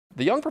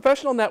The Young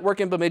Professional Network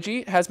in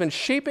Bemidji has been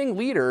shaping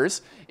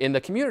leaders in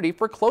the community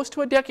for close to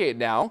a decade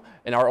now,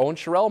 and our own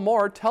Sherelle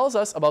Moore tells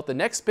us about the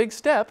next big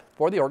step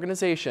for the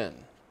organization.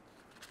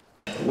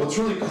 What's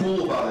really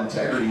cool about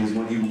integrity is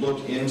when you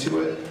look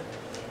into it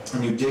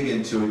and you dig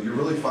into it, you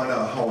really find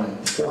out how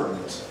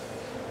important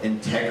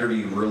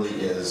integrity really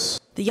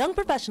is. The Young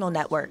Professional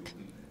Network,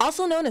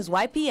 also known as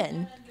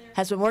YPN,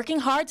 has been working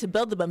hard to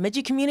build the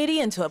Bemidji community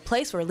into a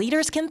place where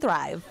leaders can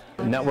thrive.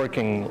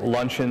 Networking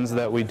luncheons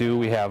that we do,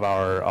 we have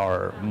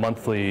our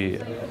monthly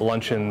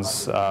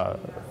luncheons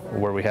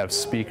where we have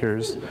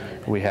speakers,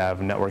 we have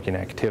networking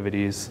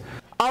activities.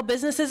 All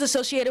businesses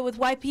associated with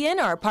YPN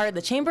are a part of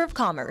the Chamber of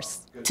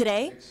Commerce.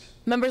 Today,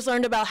 members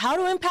learned about how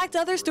to impact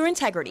others through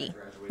integrity,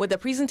 with a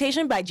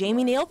presentation by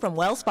Jamie Neal from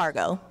Wells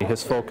Fargo.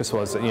 His focus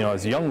was,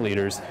 as young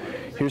leaders,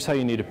 here's how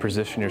you need to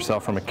position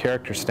yourself from a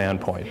character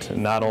standpoint,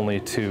 not only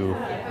to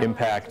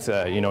impact,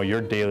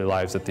 your daily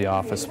lives at the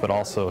office, but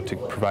also to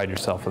provide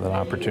yourself with an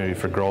opportunity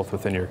for growth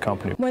within your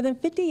company. More than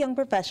 50 young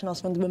professionals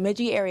from the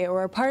Bemidji area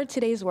were a part of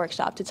today's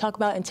workshop to talk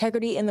about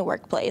integrity in the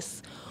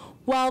workplace.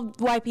 While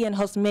YPN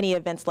hosts many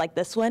events like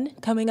this one,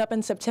 coming up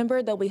in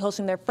September, they'll be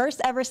hosting their first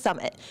ever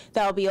summit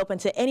that will be open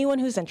to anyone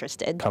who's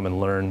interested. Come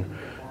and learn,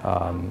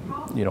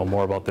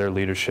 more about their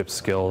leadership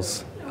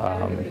skills,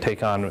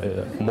 take on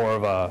more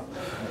of a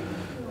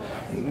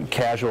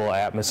casual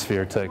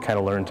atmosphere to kind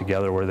of learn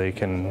together where they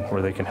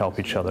can help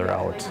each other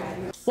out.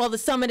 While the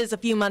summit is a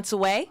few months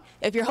away,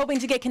 if you're hoping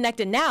to get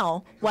connected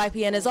now,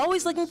 YPN is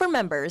always looking for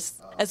members,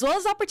 as well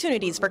as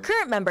opportunities for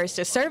current members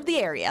to serve the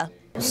area.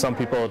 Some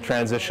people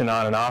transition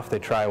on and off. They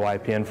try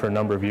YPN for a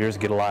number of years,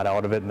 get a lot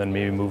out of it, and then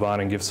maybe move on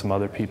and give some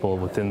other people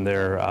within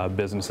their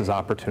businesses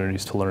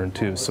opportunities to learn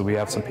too. So we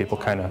have some people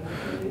kind of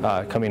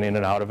coming in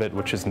and out of it,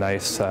 which is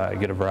nice.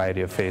 Get a variety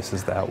of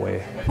faces that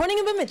way. Reporting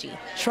in Bemidji,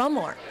 Sherelle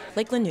Moore,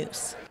 Lakeland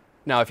News.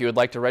 Now, if you would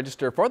like to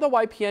register for the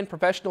YPN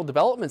Professional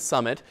Development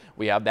Summit,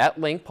 we have that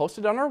link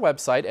posted on our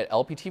website at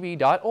lptv.org/news.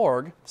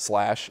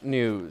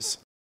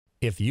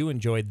 If you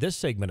enjoyed this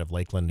segment of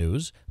Lakeland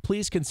News,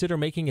 please consider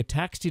making a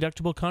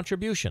tax-deductible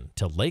contribution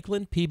to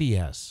Lakeland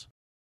PBS.